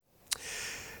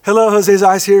Hello, Jose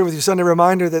Zais here with your Sunday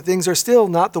reminder that things are still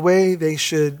not the way they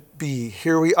should be.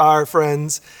 Here we are,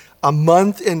 friends, a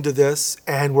month into this,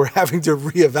 and we're having to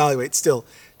reevaluate still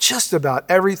just about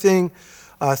everything.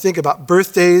 Think about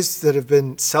birthdays that have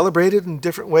been celebrated in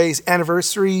different ways,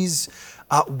 anniversaries,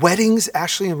 weddings.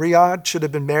 Ashley and Riyadh should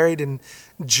have been married in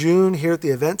June here at the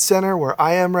event center where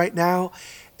I am right now.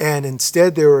 And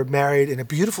instead, they were married in a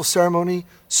beautiful ceremony,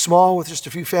 small with just a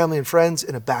few family and friends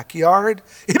in a backyard.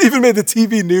 It even made the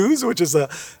TV news, which is a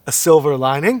silver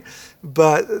lining.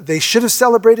 But they should have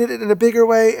celebrated it in a bigger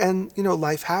way. And,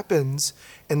 life happens,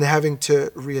 and they're having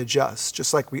to readjust,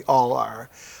 just like we all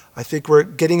are. I think we're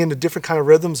getting into different kind of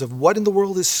rhythms of what in the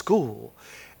world is school,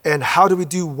 and how do we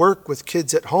do work with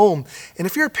kids at home. And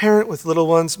if you're a parent with little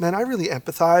ones, man, I really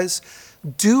empathize.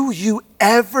 Do you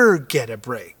ever get a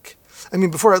break?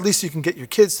 Before at least you can get your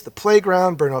kids to the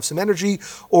playground, burn off some energy,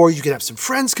 or you can have some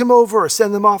friends come over or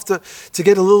send them off to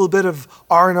get a little bit of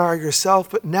R&R yourself.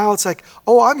 But now it's like,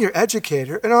 oh, I'm your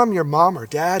educator, and I'm your mom or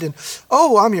dad, and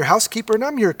oh, I'm your housekeeper, and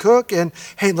I'm your cook, and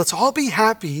hey, let's all be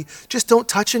happy, just don't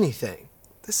touch anything.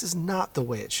 This is not the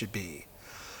way it should be.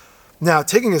 Now,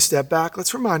 taking a step back,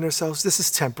 let's remind ourselves this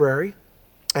is temporary.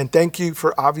 And thank you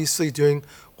for obviously doing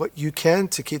what you can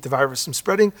to keep the virus from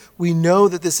spreading. We know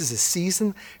that this is a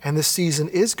season, and this season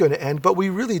is going to end, but we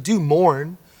really do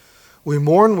mourn. We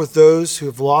mourn with those who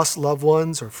have lost loved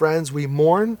ones or friends. We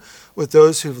mourn with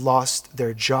those who've lost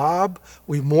their job.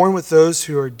 We mourn with those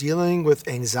who are dealing with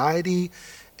anxiety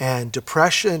and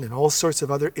depression and all sorts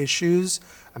of other issues.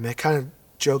 I kind of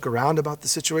joke around about the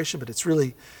situation, but it's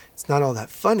not all that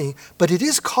funny. But it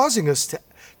is causing us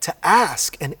to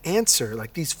ask and answer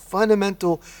like these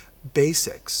fundamental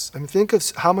basics. Think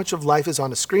of how much of life is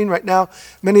on a screen right now.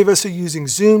 Many of us are using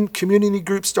Zoom. Community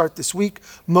groups start this week.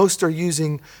 Most are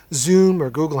using Zoom or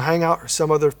Google Hangout or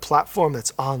some other platform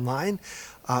that's online.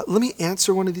 Let me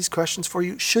answer one of these questions for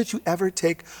you. Should you ever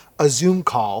take a Zoom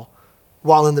call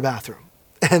while in the bathroom?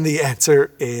 And the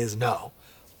answer is no.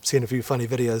 I've seen a few funny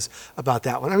videos about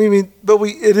that one.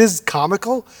 It is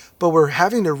comical, but we're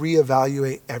having to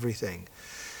reevaluate everything.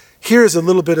 Here's a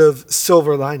little bit of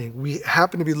silver lining. We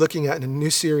happen to be looking at a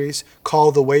new series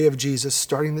called The Way of Jesus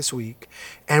starting this week,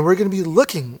 and we're going to be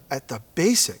looking at the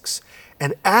basics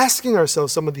and asking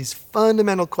ourselves some of these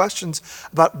fundamental questions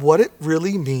about what it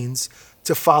really means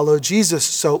to follow Jesus.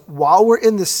 So while we're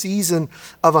in the season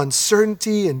of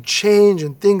uncertainty and change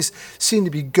and things seem to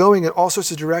be going in all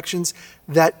sorts of directions,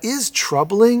 that is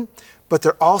troubling, but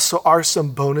there also are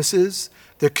some bonuses.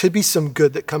 There could be some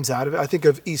good that comes out of it. I think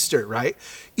of Easter, right?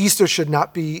 Easter should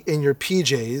not be in your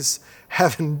PJs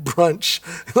having brunch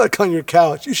like on your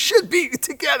couch. You should be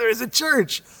together as a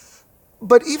church.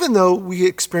 But even though we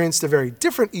experienced a very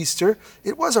different Easter,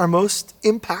 it was our most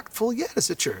impactful yet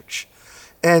as a church.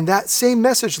 And that same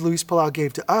message Luis Palau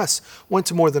gave to us went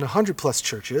to more than 100 plus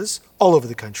churches all over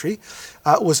the country.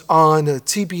 It was on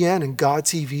TBN and God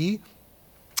TV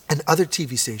and other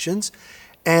TV stations.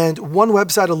 And one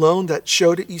website alone that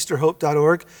showed at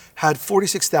easterhope.org had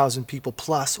 46,000 people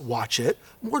plus watch it.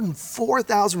 More than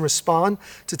 4,000 respond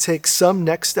to take some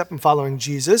next step in following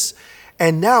Jesus.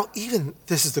 And now even,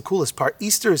 this is the coolest part,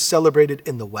 Easter is celebrated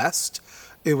in the West.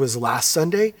 It was last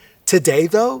Sunday. Today,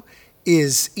 though,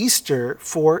 is Easter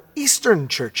for Eastern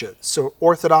churches, so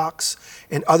Orthodox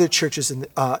and other churches in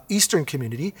the Eastern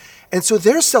community. And so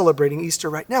they're celebrating Easter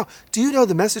right now. Do you know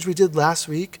the message we did last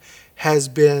week has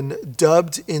been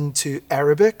dubbed into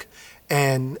Arabic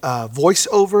and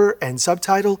voiceover and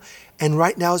subtitle, and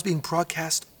right now is being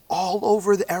broadcast all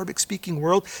over the Arabic-speaking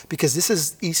world because this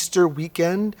is Easter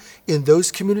weekend in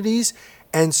those communities.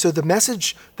 And so the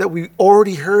message that we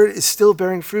already heard is still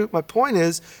bearing fruit. My point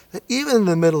is that even in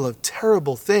the middle of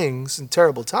terrible things and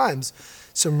terrible times,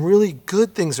 some really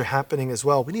good things are happening as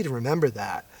well. We need to remember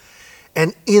that.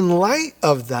 And in light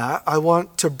of that, I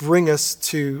want to bring us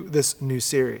to this new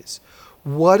series.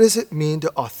 What does it mean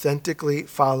to authentically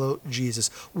follow Jesus?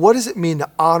 What does it mean to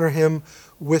honor him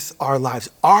with our lives?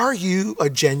 Are you a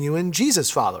genuine Jesus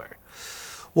follower?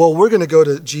 Well, we're going to go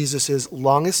to Jesus'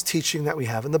 longest teaching that we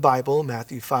have in the Bible,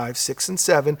 Matthew 5, 6, and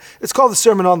 7. It's called the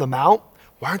Sermon on the Mount.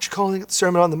 Why aren't you calling it the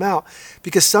Sermon on the Mount?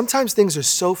 Because sometimes things are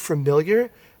so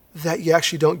familiar that you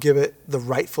actually don't give it the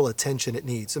rightful attention it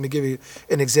needs. Let me give you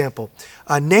an example.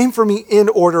 Name for me in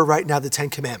order right now the 10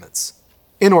 Commandments.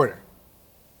 In order.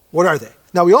 What are they?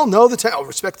 Now, we all know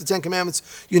respect the 10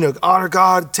 Commandments, honor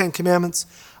God, 10 Commandments.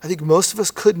 I think most of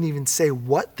us couldn't even say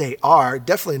what they are,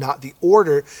 definitely not the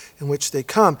order in which they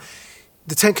come.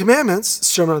 The 10 Commandments,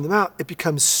 Sermon on the Mount, it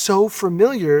becomes so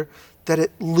familiar that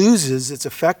it loses its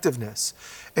effectiveness.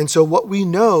 And so what we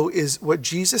know is what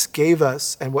Jesus gave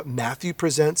us and what Matthew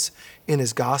presents in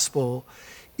his gospel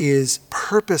is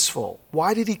purposeful.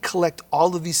 Why did he collect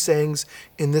all of these sayings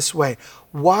in this way?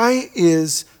 Why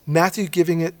is Matthew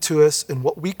giving it to us in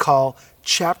what we call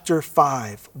chapter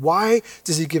 5? Why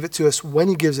does he give it to us when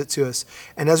he gives it to us?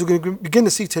 And as we're going to begin to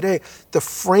see today, the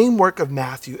framework of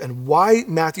Matthew and why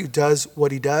Matthew does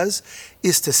what he does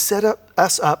is to set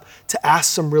us up to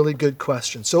ask some really good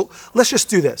questions. So let's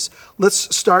just do this.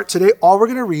 Let's start today. All we're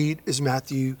going to read is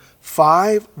Matthew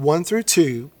 5, 1 through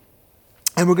 2.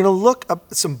 And we're going to look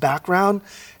up some background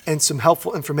and some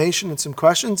helpful information and some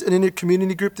questions. And in your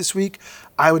community group this week,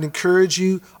 I would encourage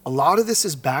you, a lot of this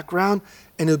is background,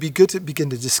 and it would be good to begin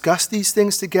to discuss these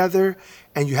things together.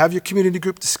 And you have your community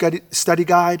group study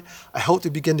guide. I hope to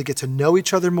begin to get to know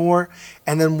each other more.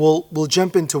 And then we'll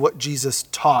jump into what Jesus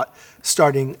taught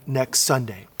starting next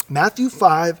Sunday. Matthew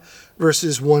 5,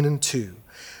 verses 1 and 2.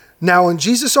 Now, when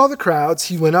Jesus saw the crowds,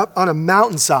 he went up on a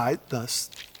mountainside, thus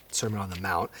Sermon on the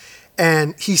Mount,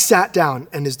 and he sat down,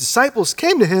 and his disciples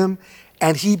came to him,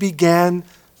 and he began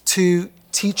to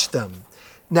teach them.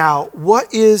 Now,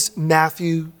 what is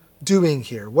Matthew doing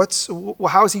here?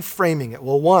 How is he framing it?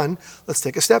 Well, one, let's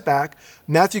take a step back.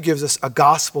 Matthew gives us a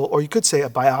gospel, or you could say a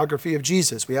biography of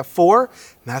Jesus. We have 4,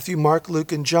 Matthew, Mark,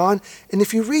 Luke, and John. And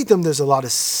if you read them, there's a lot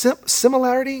of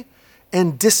similarity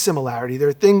and dissimilarity. There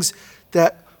are things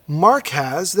that Mark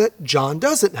has that John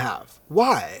doesn't have.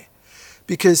 Why?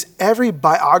 Because every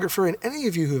biographer, and any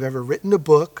of you who've ever written a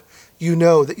book, you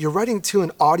know that you're writing to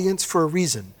an audience for a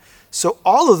reason. So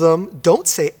all of them don't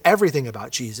say everything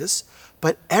about Jesus,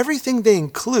 but everything they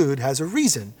include has a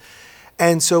reason.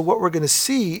 And so what we're going to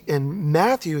see in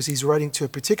Matthew is he's writing to a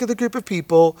particular group of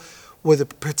people with a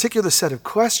particular set of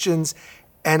questions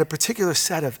and a particular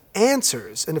set of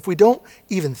answers. And if we don't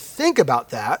even think about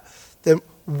that, then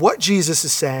what Jesus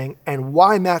is saying and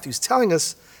why Matthew's telling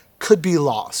us could be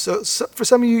lost. So for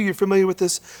some of you, you're familiar with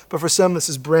this, but for some, this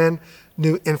is brand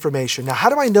new information. Now, how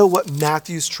do I know what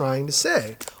Matthew's trying to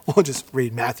say? We'll just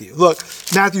read Matthew. Look,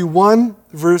 Matthew 1,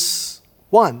 verse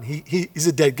 1. He's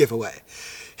a dead giveaway.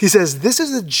 He says, this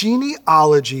is the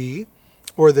genealogy,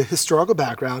 or the historical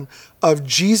background, of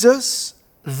Jesus,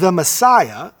 the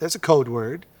Messiah. There's a code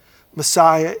word.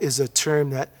 Messiah is a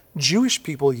term that Jewish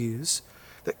people use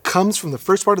that comes from the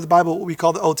first part of the Bible, what we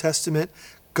call the Old Testament,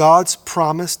 God's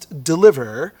promised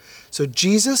deliverer. So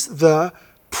Jesus, the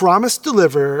promised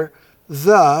deliverer,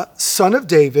 the son of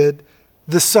David,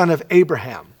 the son of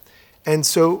Abraham. And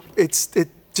so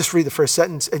just read the first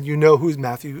sentence and you know who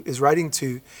Matthew is writing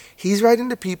to. He's writing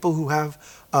to people who have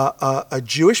a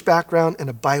Jewish background and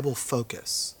a Bible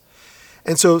focus.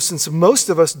 And so since most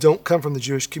of us don't come from the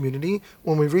Jewish community,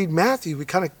 when we read Matthew, we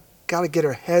kind of got to get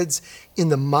our heads in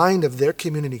the mind of their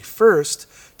community first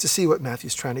to see what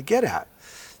Matthew's trying to get at.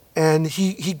 And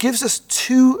he gives us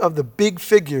 2 of the big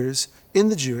figures in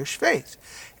the Jewish faith.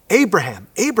 Abraham.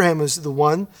 Abraham is the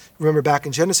one, remember back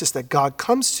in Genesis, that God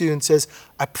comes to and says,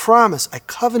 I promise, I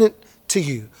covenant to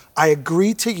you, I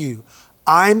agree to you,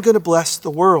 I'm going to bless the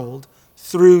world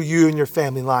through you and your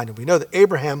family line. And we know that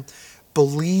Abraham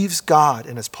believes God.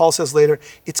 And as Paul says later,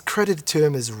 it's credited to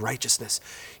him as righteousness.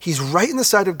 He's right in the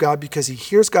sight of God because he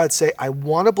hears God say, I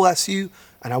want to bless you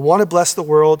and I want to bless the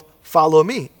world. Follow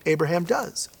me. Abraham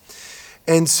does.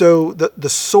 And so the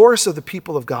source of the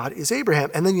people of God is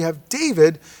Abraham. And then you have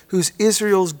David, who's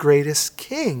Israel's greatest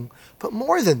king. But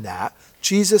more than that,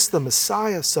 Jesus, the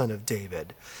Messiah, son of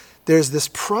David. There's this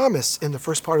promise in the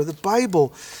first part of the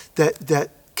Bible that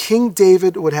King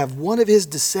David would have one of his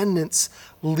descendants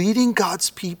leading God's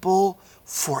people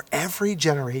for every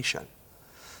generation.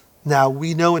 Now,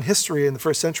 we know in history in the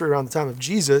first century around the time of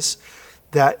Jesus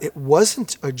that it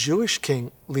wasn't a Jewish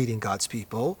king leading God's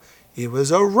people. It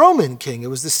was a Roman king. It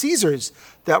was the Caesars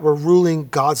that were ruling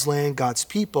God's land, God's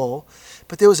people.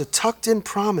 But there was a tucked in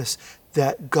promise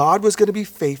that God was going to be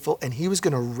faithful and he was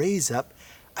going to raise up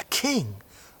a king,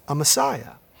 a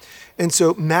Messiah. And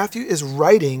so Matthew is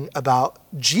writing about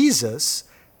Jesus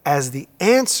as the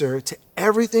answer to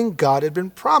everything God had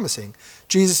been promising.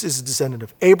 Jesus is a descendant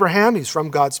of Abraham. He's from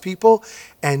God's people.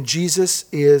 And Jesus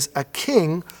is a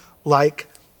king like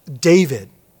David.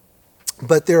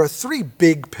 But there are 3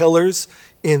 big pillars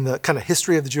in the kind of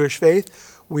history of the Jewish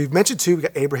faith. We've mentioned 2. We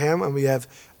got Abraham and we have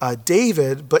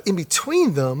David. But in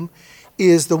between them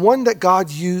is the one that God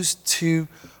used to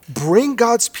bring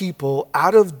God's people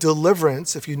out of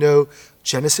deliverance. If you know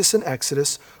Genesis and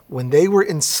Exodus, when they were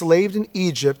enslaved in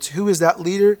Egypt, who is that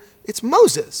leader? It's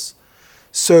Moses.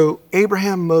 So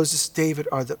Abraham, Moses, David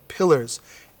are the pillars.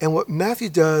 And what Matthew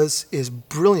does is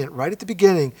brilliant. Right at the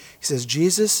beginning, he says,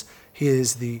 Jesus, he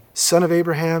is the son of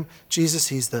Abraham. Jesus,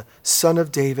 he's the son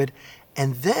of David.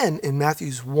 And then in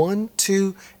Matthews 1,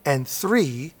 2, and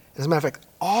 3, As a matter of fact,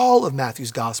 all of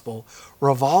Matthew's gospel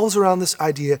revolves around this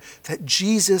idea that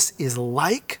Jesus is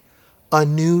like a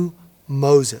new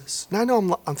Moses. Now, I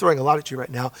know I'm throwing a lot at you right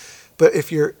now, but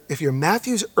if you're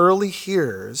Matthew's early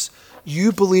hearers,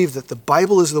 you believe that the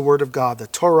Bible is the Word of God, the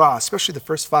Torah, especially the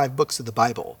first 5 books of the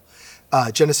Bible,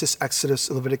 Genesis, Exodus,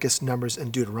 Leviticus, Numbers,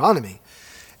 and Deuteronomy.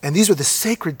 And these were the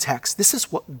sacred texts. This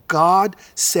is what God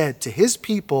said to his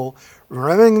people,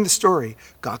 remembering the story.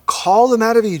 God called them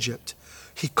out of Egypt.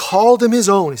 He called them his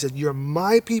own. He said, you're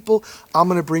my people. I'm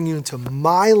going to bring you into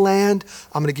my land.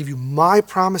 I'm going to give you my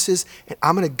promises, and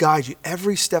I'm going to guide you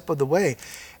every step of the way.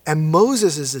 And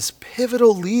Moses is this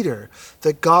pivotal leader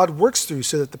that God works through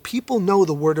so that the people know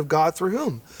the word of God through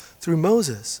whom? Through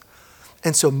Moses.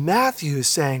 And so Matthew is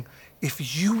saying,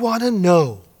 if you want to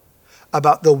know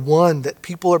about the one that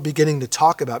people are beginning to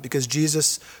talk about, because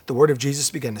Jesus, the word of Jesus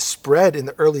began to spread in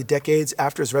the early decades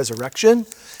after his resurrection.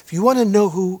 If you want to know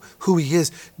who he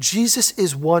is, Jesus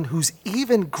is one who's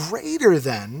even greater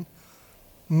than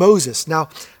Moses. Now,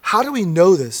 how do we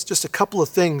know this? Just a couple of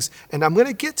things, and I'm going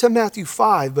to get to Matthew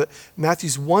 5, but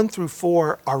Matthews 1 through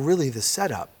 4 are really the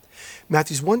setup.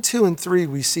 Matthews 1, 2, and 3,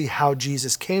 we see how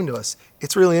Jesus came to us.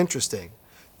 It's really interesting.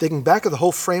 Thinking back of the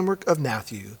whole framework of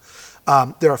Matthew,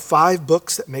 there are 5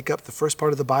 books that make up the first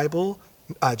part of the Bible,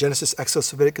 Genesis,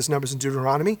 Exodus, Leviticus, Numbers, and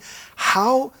Deuteronomy.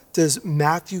 How does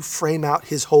Matthew frame out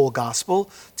his whole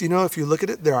gospel? Do you know, if you look at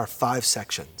it, there are 5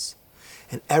 sections.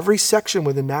 And every section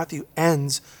within Matthew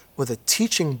ends with a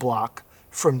teaching block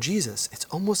from Jesus. It's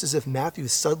almost as if Matthew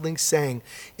is suddenly saying,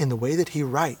 in the way that he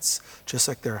writes, just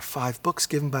like there are 5 books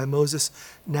given by Moses,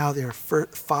 now there are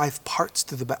 5 parts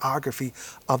to the biography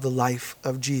of the life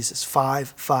of Jesus.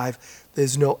 5.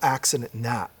 There's no accident in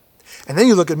that. And then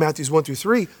you look at Matthews 1 through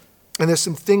 3, and there's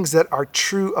some things that are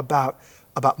true about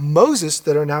Moses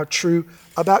that are now true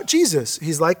about Jesus.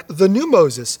 He's like the new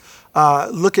Moses.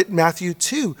 Look at Matthew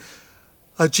 2.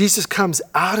 Jesus comes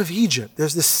out of Egypt.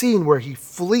 There's this scene where he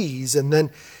flees and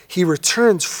then he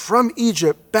returns from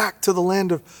Egypt back to the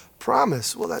land of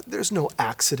promise. Well, there's no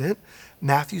accident.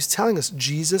 Matthew's telling us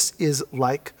Jesus is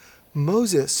like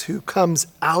Moses, who comes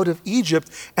out of Egypt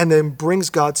and then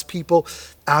brings God's people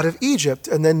out of Egypt.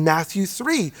 And then Matthew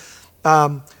 3,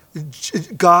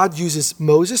 God uses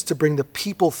Moses to bring the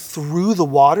people through the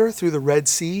water, through the Red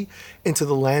Sea, into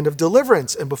the land of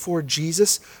deliverance. And before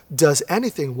Jesus does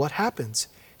anything, what happens?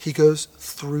 He goes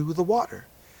through the water.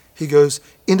 He goes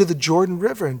into the Jordan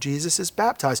River, and Jesus is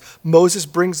baptized. Moses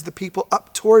brings the people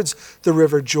up towards the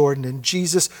River Jordan, and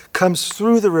Jesus comes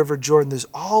through the River Jordan. There's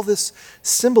all this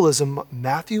symbolism.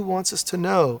 Matthew wants us to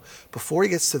know, before he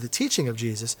gets to the teaching of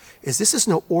Jesus, is this is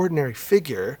no ordinary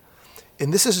figure.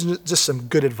 And this isn't just some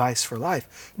good advice for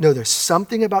life. No, there's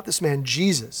something about this man,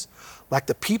 Jesus, like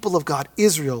the people of God,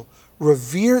 Israel,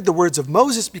 revered the words of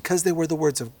Moses because they were the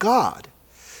words of God.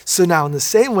 So now in the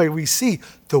same way we see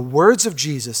the words of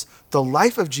Jesus, the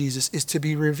life of Jesus is to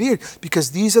be revered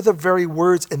because these are the very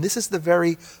words and this is the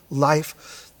very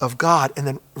life of God. And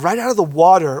then right out of the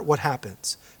water, what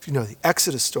happens? If you know the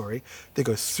Exodus story, they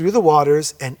go through the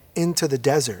waters and into the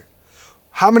desert.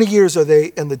 How many years are they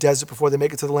in the desert before they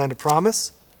make it to the land of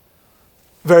promise?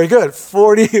 Very good,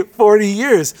 40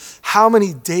 years. How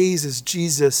many days is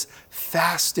Jesus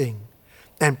fasting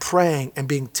and praying and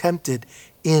being tempted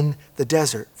in the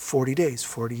desert? 40 days,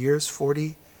 40 years,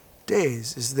 40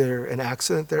 days. Is there an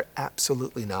accident there?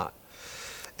 Absolutely not.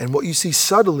 And what you see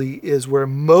subtly is where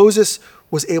Moses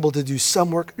was able to do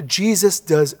some work, Jesus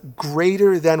does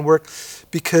greater than work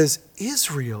because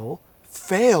Israel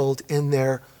failed in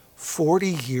their 40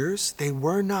 years. They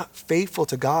were not faithful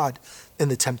to God in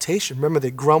the temptation. Remember, they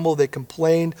grumbled, they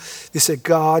complained. They said,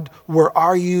 God, where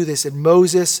are you? They said,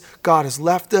 Moses, God has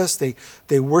left us.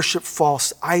 They worship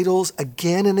false idols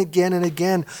again and again and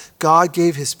again. God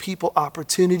gave his people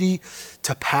opportunity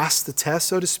to pass the test,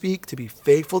 so to speak, to be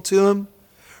faithful to him.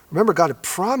 Remember, God had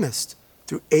promised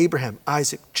through Abraham,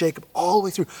 Isaac, Jacob, all the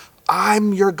way through,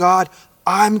 I'm your God.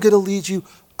 I'm going to lead you.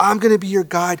 I'm going to be your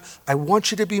guide. I want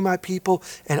you to be my people,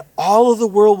 and all of the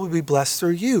world will be blessed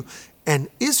through you. And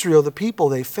Israel, the people,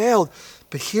 they failed.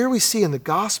 But here we see in the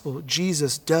gospel,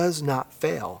 Jesus does not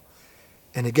fail.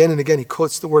 And again, he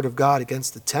quotes the word of God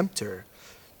against the tempter.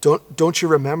 Don't you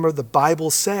remember? The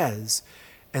Bible says,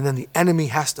 and then the enemy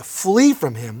has to flee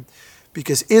from him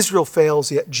because Israel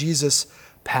fails, yet Jesus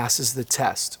passes the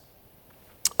test.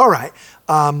 All right,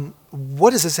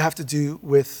 what does this have to do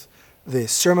with the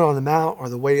Sermon on the Mount or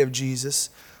the way of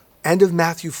Jesus? End of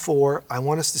Matthew 4, I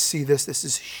want us to see this. This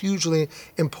is hugely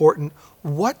important.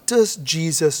 What does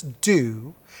Jesus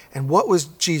do And what was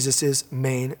Jesus'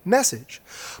 main message?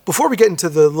 Before we get into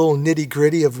the little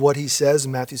nitty-gritty of what he says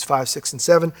in Matthews 5, 6, and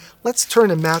 7, let's turn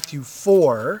to Matthew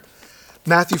 4.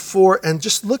 Matthew 4, and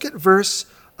just look at verse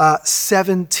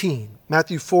 17.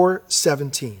 Matthew 4,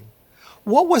 17.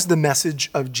 What was the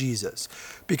message of Jesus?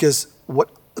 Because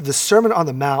what the Sermon on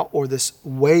the Mount, or this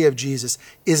way of Jesus,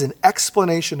 is an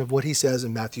explanation of what he says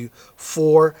in Matthew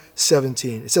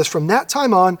 4:17. It says, "From that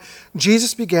time on,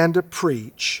 Jesus began to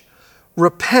preach,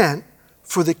 'Repent,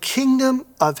 for the kingdom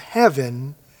of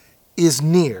heaven is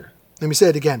near.'" Let me say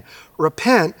it again.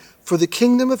 "Repent, for the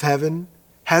kingdom of heaven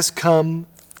has come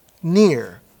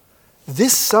near."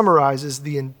 This summarizes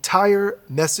the entire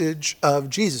message of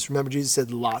Jesus. Remember, Jesus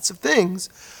said lots of things,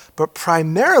 but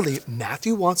primarily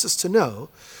Matthew wants us to know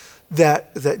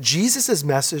that Jesus'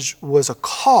 message was a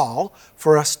call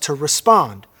for us to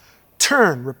respond.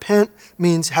 Turn, repent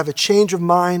means have a change of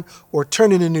mind or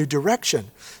turn in a new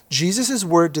direction. Jesus'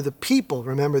 word to the people,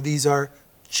 remember, these are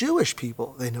Jewish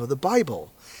people. They know the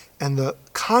Bible. And the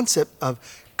concept of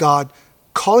God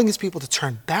calling his people to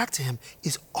turn back to him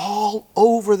is all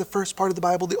over the first part of the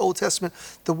Bible, the Old Testament.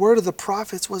 The word of the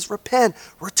prophets was repent,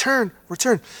 return,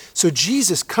 return. So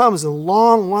Jesus comes in a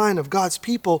long line of God's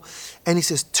people, and he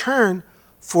says, turn,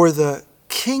 for the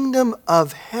kingdom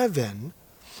of heaven.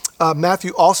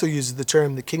 Matthew also uses the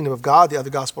term the kingdom of God. The other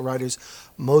gospel writers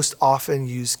most often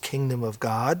use kingdom of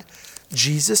God.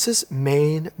 Jesus'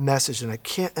 main message, and I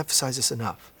can't emphasize this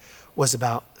enough, was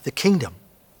about the kingdom.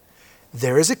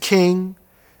 There is a king,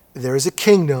 there is a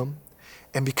kingdom,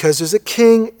 and because there's a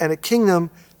king and a kingdom,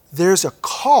 there's a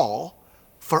call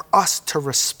for us to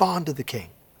respond to the king.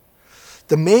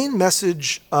 The main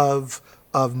message of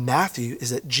Matthew is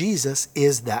that Jesus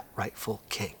is that rightful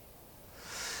king.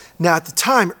 Now, at the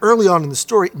time, early on in the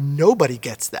story, nobody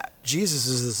gets that. Jesus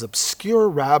is this obscure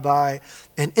rabbi,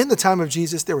 and in the time of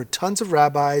Jesus, there were tons of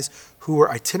rabbis who were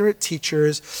itinerant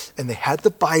teachers, and they had the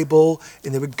Bible,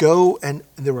 and they would go, and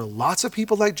there were lots of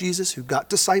people like Jesus who got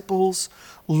disciples,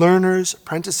 learners,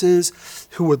 apprentices,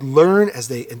 who would learn as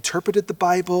they interpreted the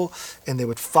Bible, and they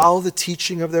would follow the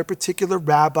teaching of their particular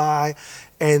rabbi,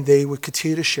 and they would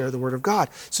continue to share the word of God.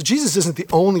 So Jesus isn't the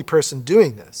only person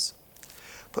doing this.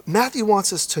 But Matthew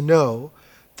wants us to know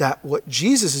that what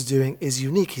Jesus is doing is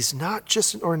unique. He's not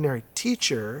just an ordinary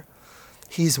teacher.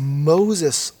 He's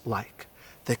Moses-like.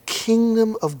 The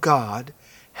kingdom of God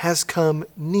has come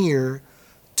near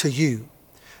to you.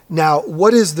 Now,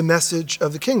 what is the message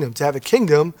of the kingdom? To have a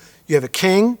kingdom, you have a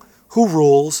king who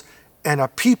rules and a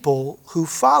people who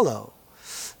follow.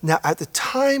 Now, at the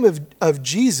time of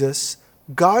Jesus,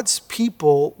 God's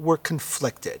people were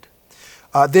conflicted.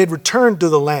 They had returned to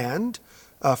the land.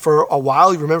 For a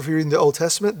while, you remember if you're reading the Old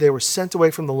Testament, they were sent away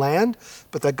from the land,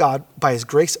 but that God, by his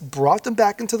grace, brought them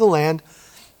back into the land.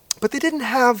 But they didn't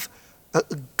have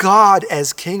God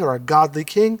as king or a godly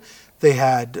king. They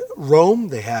had Rome,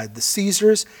 they had the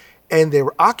Caesars, and they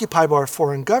were occupied by a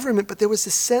foreign government. But there was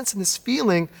this sense and this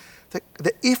feeling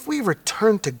that if we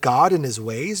return to God in his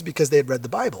ways, because they had read the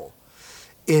Bible,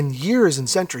 in years and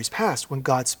centuries past, when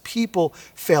God's people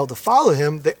failed to follow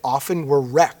him, they often were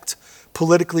wrecked.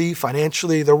 Politically,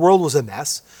 financially, their world was a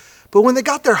mess. But when they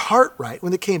got their heart right,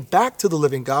 when they came back to the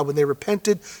living God, when they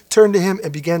repented, turned to him,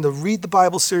 and began to read the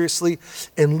Bible seriously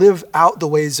and live out the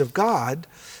ways of God,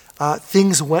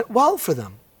 things went well for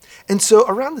them. And so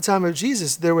around the time of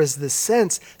Jesus, there was this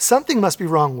sense, something must be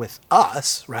wrong with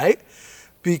us, right?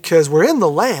 Because we're in the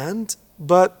land,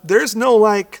 but there's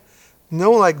no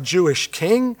Jewish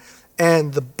king.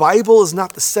 And the Bible is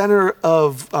not the center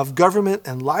of government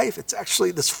and life. It's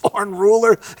actually this foreign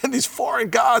ruler and these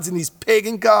foreign gods and these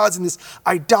pagan gods and this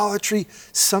idolatry.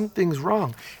 Something's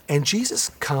wrong. And Jesus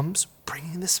comes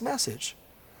bringing this message.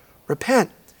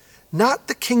 Repent. Not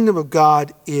the kingdom of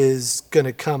God is going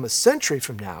to come a century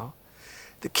from now.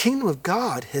 The kingdom of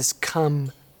God has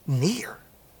come near.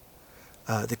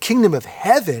 The kingdom of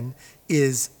heaven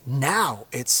is now.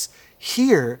 It's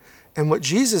here. And what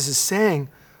Jesus is saying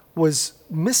was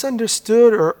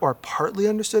misunderstood or partly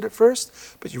understood at first,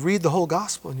 but you read the whole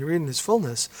gospel and you read in his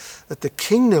fullness that the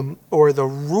kingdom or the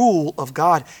rule of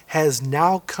God has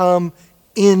now come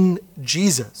in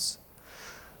Jesus.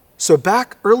 So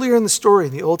back earlier in the story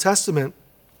in the Old Testament,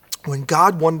 when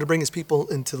God wanted to bring his people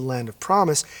into the land of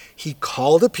promise, he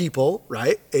called a people,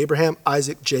 right? Abraham,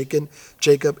 Isaac,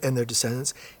 Jacob, and their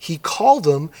descendants. He called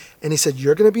them and he said,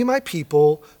 you're going to be my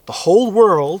people. The whole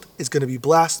world is going to be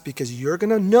blessed because you're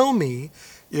going to know me.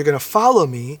 You're going to follow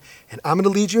me, and I'm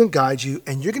going to lead you and guide you,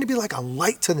 and you're going to be like a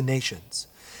light to the nations.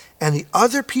 And the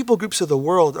other people groups of the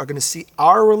world are going to see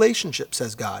our relationship,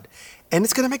 says God, and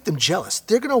it's going to make them jealous.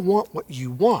 They're going to want what you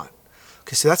want.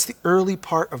 Okay, so that's the early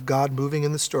part of God moving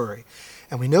in the story.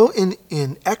 And we know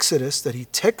in Exodus that he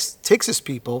takes his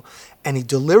people and he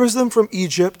delivers them from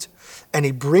Egypt and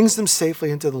he brings them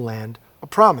safely into the land, a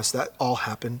promise. That all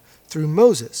happened through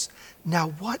Moses. Now,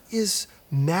 what is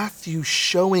Matthew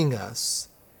showing us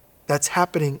that's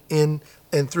happening in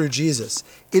and through Jesus?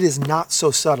 It is not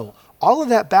so subtle. All of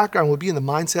that background will be in the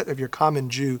mindset of your common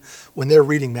Jew when they're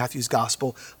reading Matthew's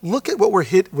gospel. Look at what we're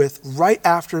hit with right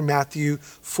after Matthew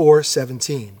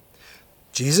 4:17.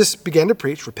 Jesus began to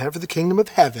preach, repent for the kingdom of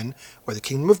heaven, or the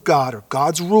kingdom of God, or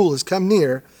God's rule has come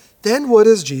near. Then what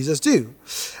does Jesus do?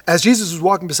 As Jesus was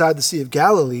walking beside the Sea of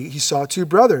Galilee, he saw two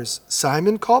brothers,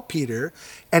 Simon called Peter,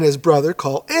 and his brother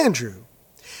called Andrew.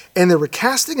 And they were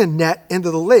casting a net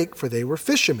into the lake, for they were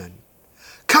fishermen.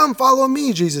 Come, follow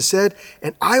me, Jesus said,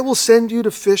 and I will send you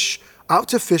out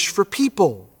to fish for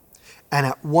people. And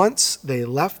at once they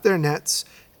left their nets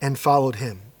and followed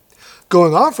him.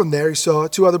 Going on from there, he saw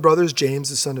two other brothers, James,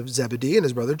 the son of Zebedee, and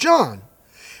his brother John.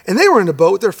 And they were in a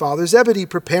boat with their father Zebedee,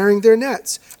 preparing their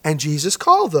nets. And Jesus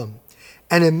called them.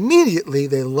 And immediately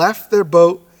they left their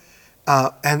boat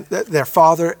and their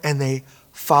father, and they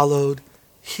followed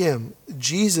him.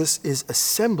 Jesus is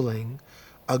assembling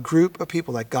a group of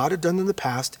people like God had done in the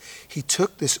past. He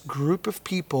took this group of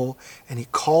people and he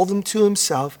called them to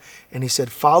himself and he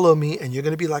said, follow me and you're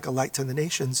going to be like a light to the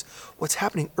nations. What's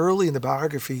happening early in the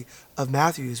biography of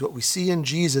Matthew is what we see in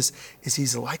Jesus is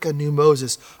he's like a new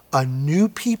Moses. A new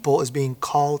people is being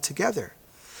called together.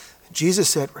 Jesus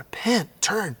said, repent,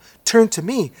 turn to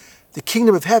me. The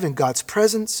kingdom of heaven, God's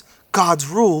presence, God's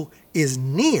rule is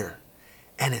near,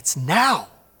 and it's now.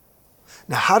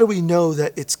 Now, how do we know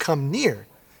that it's come near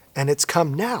and it's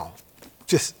come now?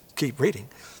 Just keep reading.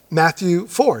 Matthew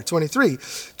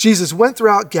 4:23. Jesus went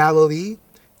throughout Galilee,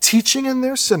 teaching in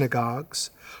their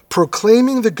synagogues,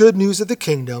 proclaiming the good news of the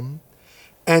kingdom,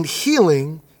 and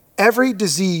healing every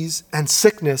disease and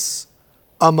sickness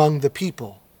among the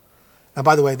people. Now,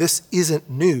 by the way, this isn't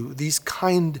new. These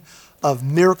kind of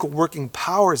miracle-working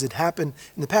powers that happened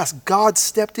in the past, God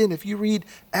stepped in. If you read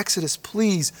Exodus,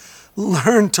 please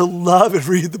learn to love and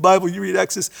read the Bible. You read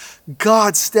Exodus,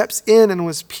 God steps in, and when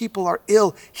his people are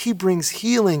ill, he brings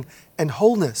healing and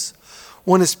wholeness.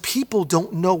 When his people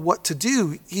don't know what to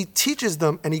do, he teaches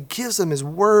them and he gives them his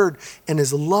word and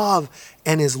his love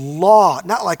and his law.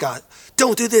 Not like a,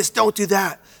 don't do this, don't do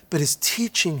that, but his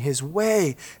teaching, his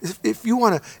way. If you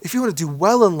want to do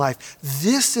well in life,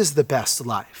 this is the best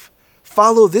life.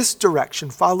 Follow this direction,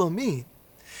 follow me.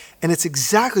 And it's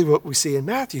exactly what we see in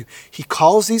Matthew. He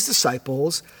calls these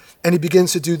disciples and he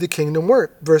begins to do the kingdom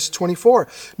work. Verse 24,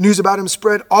 news about him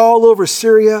spread all over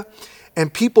Syria,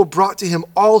 and people brought to him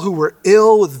all who were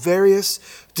ill with various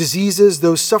diseases,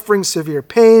 those suffering severe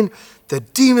pain, the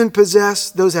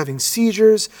demon-possessed, those having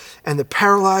seizures, and the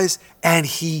paralyzed, and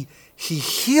he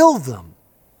healed them.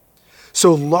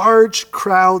 So large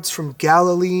crowds from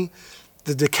Galilee,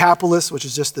 the Decapolis, which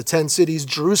is just the 10 cities,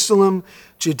 Jerusalem,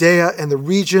 Judea, and the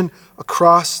region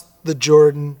across the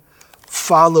Jordan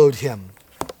followed him.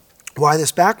 Why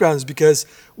this background is because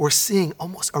we're seeing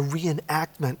almost a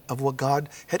reenactment of what God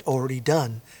had already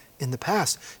done in the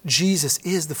past. Jesus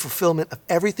is the fulfillment of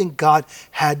everything God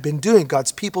had been doing.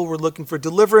 God's people were looking for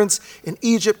deliverance in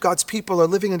Egypt. God's people are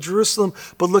living in Jerusalem,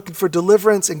 but looking for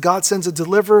deliverance, and God sends a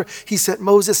deliverer. He sent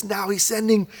Moses. Now he's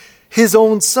sending his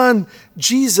own son,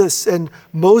 Jesus. And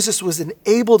Moses was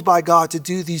enabled by God to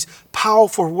do these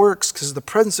powerful works because the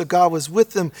presence of God was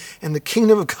with them and the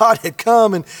kingdom of God had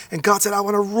come. And God said, I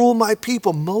want to rule my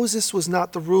people. Moses was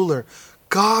not the ruler.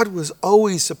 God was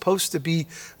always supposed to be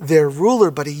their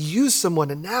ruler, but he used someone.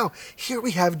 And now here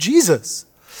we have Jesus.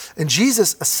 And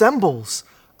Jesus assembles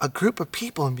a group of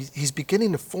people and he's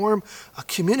beginning to form a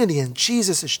community. And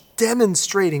Jesus is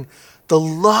demonstrating the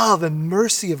love and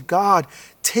mercy of God,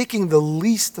 taking the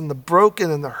least and the broken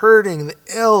and the hurting and the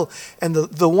ill and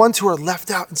the ones who are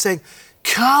left out and saying,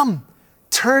 come,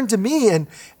 turn to me and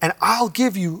I'll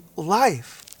give you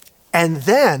life. And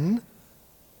then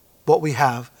what we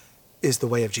have is the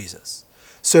way of Jesus.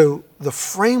 So the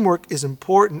framework is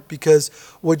important because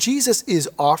what Jesus is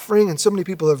offering, and so many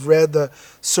people have read the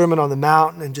Sermon on the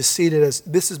Mount and just seen it as,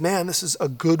 this is a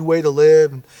good way to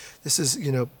live. And this is,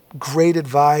 great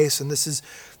advice. And this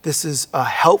is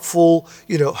helpful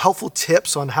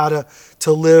tips on how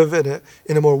to live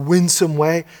in a more winsome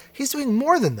way. He's doing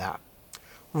more than that.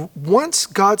 Once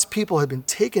God's people had been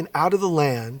taken out of the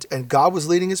land and God was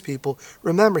leading his people,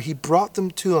 remember, he brought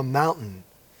them to a mountain.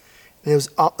 And it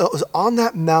was on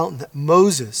that mountain that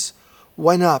Moses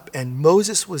went up, and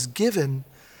Moses was given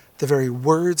the very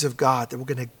words of God that were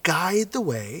going to guide the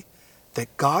way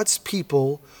that God's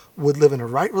people would live in a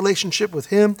right relationship with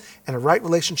him and a right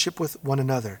relationship with one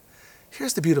another.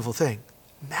 Here's the beautiful thing.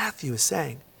 Matthew is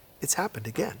saying it's happened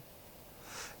again.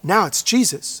 Now it's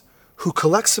Jesus who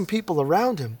collects some people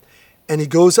around him, and he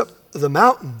goes up the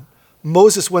mountain.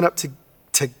 Moses went up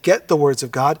to get the words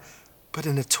of God, but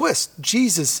in a twist,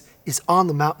 Jesus is on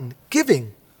the mountain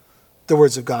giving the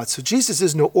words of God. So Jesus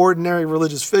is no ordinary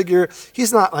religious figure.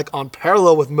 He's not like on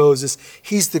parallel with Moses.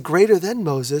 He's the greater than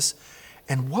Moses.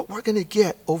 And what we're going to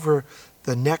get over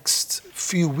the next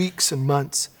few weeks and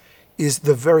months is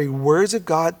the very words of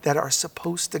God that are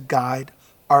supposed to guide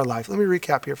our life. Let me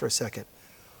recap here for a second.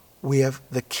 We have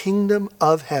the kingdom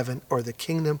of heaven, or the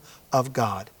kingdom of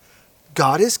God.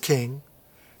 God is king,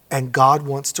 and God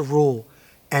wants to rule.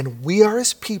 And we are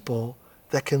his people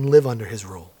that can live under his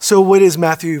rule. So what is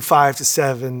Matthew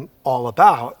 5-7 all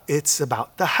about? It's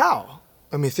about the how.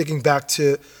 I mean, thinking back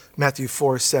to Matthew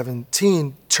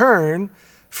 4:17, turn,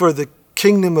 for the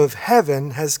kingdom of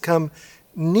heaven has come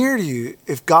near to you.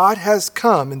 If God has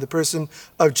come in the person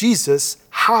of Jesus,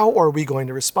 how are we going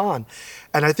to respond?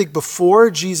 And I think before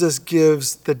Jesus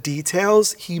gives the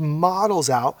details, he models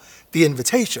out the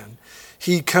invitation.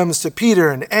 He comes to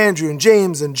Peter and Andrew and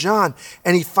James and John,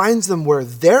 and he finds them where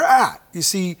they're at. You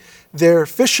see, they're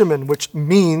fishermen, which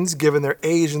means, given their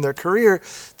age and their career,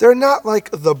 they're not like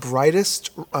the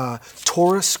brightest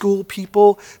Torah school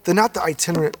people. They're not the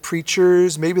itinerant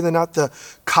preachers. Maybe they're not the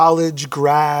college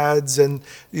grads and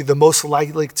the most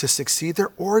likely to succeed.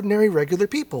 They're ordinary, regular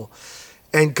people.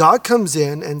 And God comes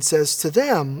in and says to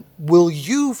them, will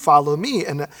you follow me?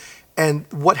 And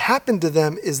what happened to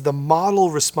them is the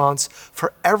model response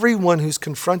for everyone who's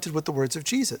confronted with the words of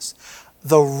Jesus.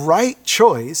 The right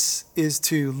choice is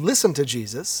to listen to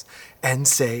Jesus and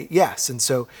say yes. And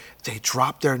so they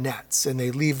drop their nets and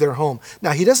they leave their home.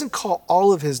 Now, he doesn't call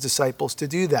all of his disciples to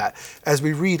do that. As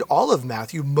we read all of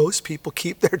Matthew, most people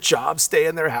keep their jobs, stay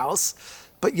in their house,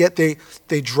 but yet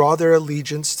they draw their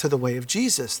allegiance to the way of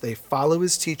Jesus. They follow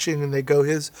his teaching and they go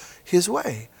his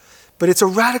way. But it's a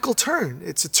radical turn.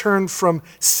 It's a turn from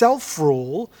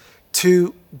self-rule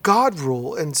to God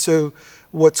rule. And so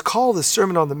what's called the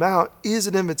Sermon on the Mount is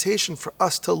an invitation for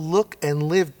us to look and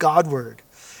live Godward.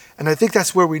 And I think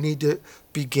that's where we need to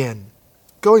begin.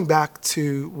 Going back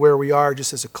to where we are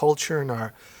just as a culture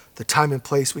and the time and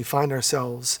place we find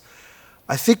ourselves,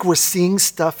 I think we're seeing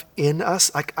stuff in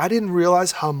us. Like, I didn't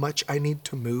realize how much I need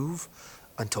to move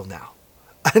until now.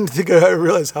 I didn't think I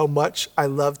realized how much I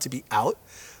love to be out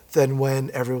than when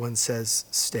everyone says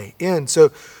stay in.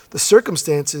 So the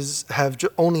circumstances have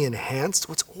only enhanced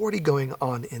what's already going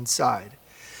on inside.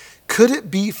 Could it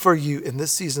be for you in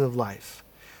this season of life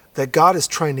that God is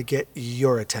trying to get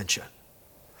your attention?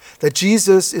 That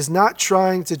Jesus is not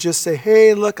trying to just say,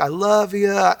 hey, look, I love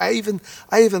you. I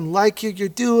even like you. You're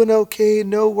doing okay.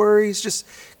 No worries. Just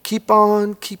keep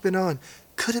on keeping on.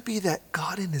 Could it be that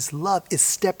God in his love is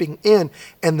stepping in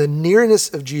and the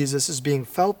nearness of Jesus is being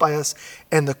felt by us,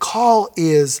 and the call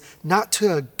is not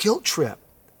to a guilt trip,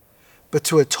 but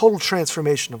to a total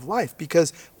transformation of life?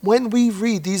 Because when we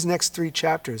read these next 3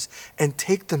 chapters and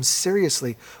take them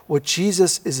seriously, what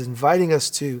Jesus is inviting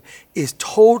us to is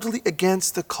totally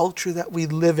against the culture that we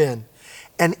live in.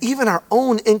 And even our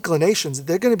own inclinations,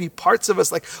 they're going to be parts of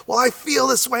us like, well, I feel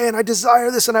this way and I desire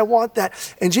this and I want that.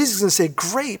 And Jesus is going to say,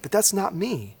 great, but that's not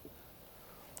me.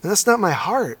 And that's not my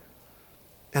heart.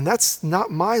 And that's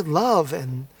not my love.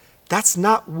 And that's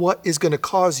not what is going to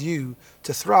cause you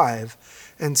to thrive.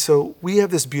 And so we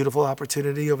have this beautiful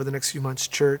opportunity over the next few months,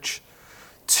 church,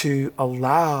 to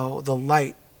allow the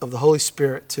light of the Holy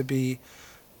Spirit to be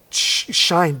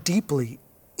shine deeply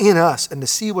in us and to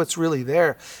see what's really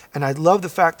there. And I love the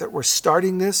fact that we're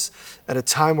starting this at a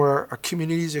time where our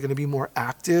communities are going to be more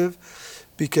active,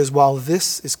 because while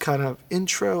this is kind of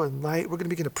intro and light, we're going to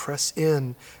begin to press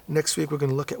in. Next week, we're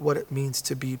going to look at what it means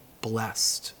to be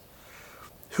blessed.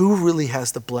 Who really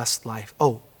has the blessed life?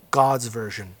 Oh, God's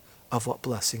version of what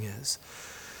blessing is.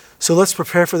 So let's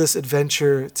prepare for this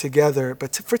adventure together.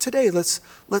 But for today, let's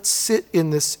sit in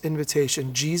this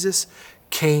invitation. Jesus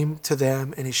came to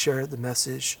them and he shared the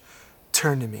message,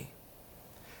 turn to me.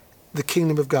 The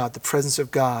kingdom of God, the presence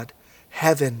of God,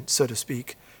 heaven, so to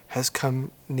speak, has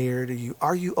come near to you.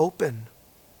 Are you open?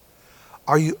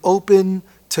 Are you open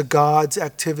to God's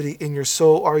activity in your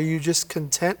soul? Are you just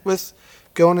content with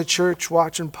going to church,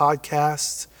 watching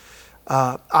podcasts?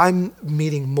 I'm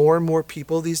meeting more and more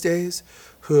people these days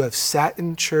who have sat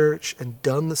in church and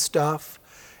done the stuff,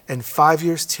 and 5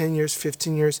 years, 10 years,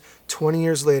 15 years, 20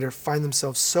 years later, find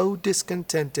themselves so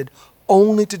discontented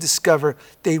only to discover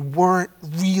they weren't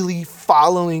really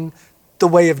following the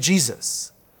way of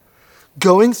Jesus.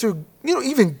 Going through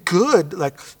even good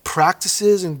like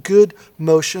practices and good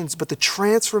motions, but the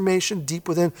transformation deep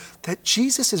within that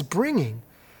Jesus is bringing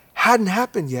hadn't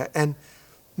happened yet. And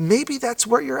maybe that's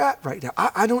where you're at right now.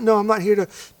 I don't know. I'm not here to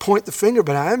point the finger,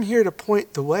 but I am here to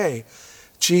point the way.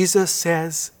 Jesus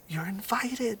says, you're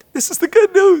invited. This is the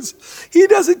good news. He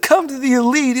doesn't come to the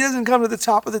elite. He doesn't come to the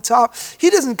top of the top. He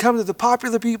doesn't come to the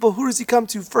popular people. Who does he come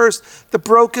to first? The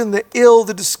broken, the ill,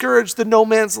 the discouraged, the no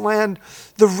man's land,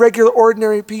 the regular,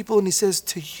 ordinary people. And he says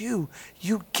to you,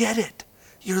 you get it.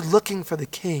 You're looking for the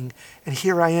king. And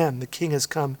here I am. The king has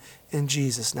come in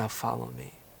Jesus. Now follow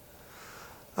me.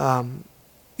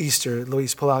 Easter,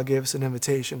 Luis Palau gave us an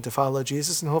invitation to follow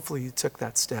Jesus, and hopefully you took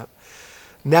that step.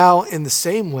 Now, in the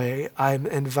same way, I'm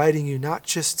inviting you not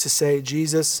just to say,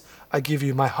 Jesus, I give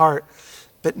you my heart,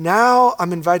 but now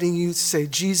I'm inviting you to say,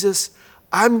 Jesus,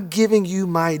 I'm giving you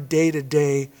my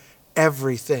day-to-day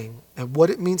everything. And what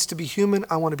it means to be human,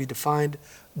 I want to be defined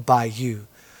by you.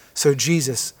 So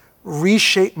Jesus,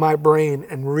 reshape my brain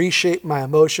and reshape my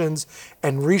emotions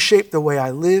and reshape the way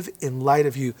I live in light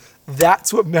of you.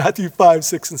 That's what Matthew 5,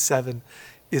 6, and 7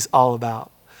 is all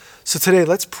about. So today,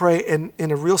 let's pray in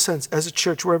a real sense, as a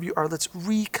church, wherever you are, let's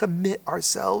recommit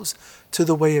ourselves to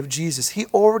the way of Jesus. He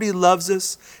already loves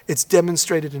us. It's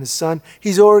demonstrated in his Son.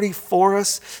 He's already for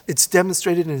us. It's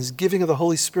demonstrated in his giving of the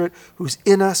Holy Spirit who's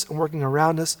in us and working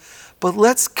around us. But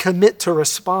let's commit to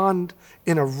respond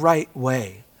in a right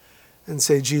way and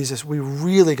say, Jesus, we're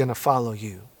really going to follow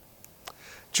you.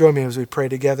 Join me as we pray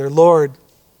together. Lord,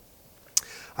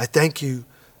 I thank you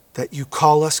that you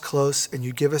call us close and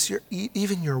you give us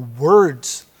even your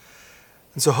words.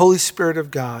 And so, Holy Spirit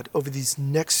of God, over these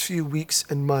next few weeks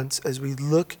and months, as we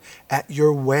look at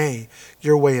your way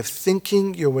of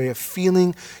thinking, your way of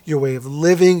feeling, your way of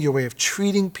living, your way of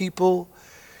treating people,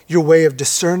 your way of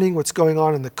discerning what's going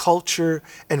on in the culture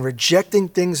and rejecting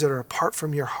things that are apart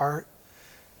from your heart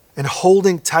and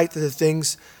holding tight to the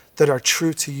things that are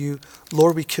true to you.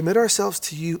 Lord, we commit ourselves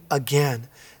to you again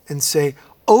and say,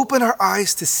 open our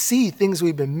eyes to see things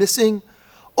we've been missing.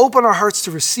 Open our hearts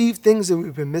to receive things that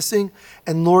we've been missing.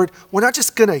 And Lord, we're not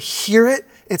just going to hear it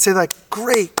and say like,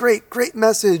 great, great, great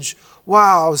message.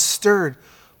 Wow, I was stirred.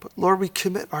 But Lord, we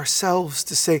commit ourselves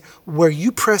to say where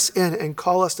you press in and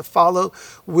call us to follow,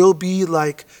 we'll be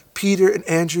like Peter and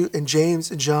Andrew and James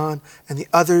and John and the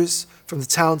others from the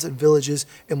towns and villages,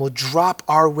 and we'll drop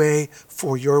our way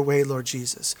for your way, Lord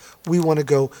Jesus. We want to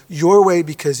go your way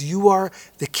because you are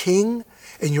the King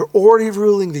and you're already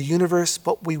ruling the universe,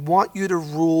 but we want you to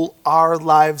rule our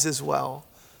lives as well.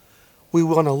 We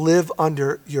want to live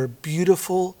under your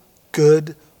beautiful,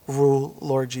 good rule,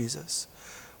 Lord Jesus.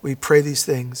 We pray these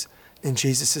things in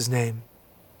Jesus' name.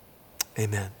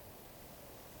 Amen.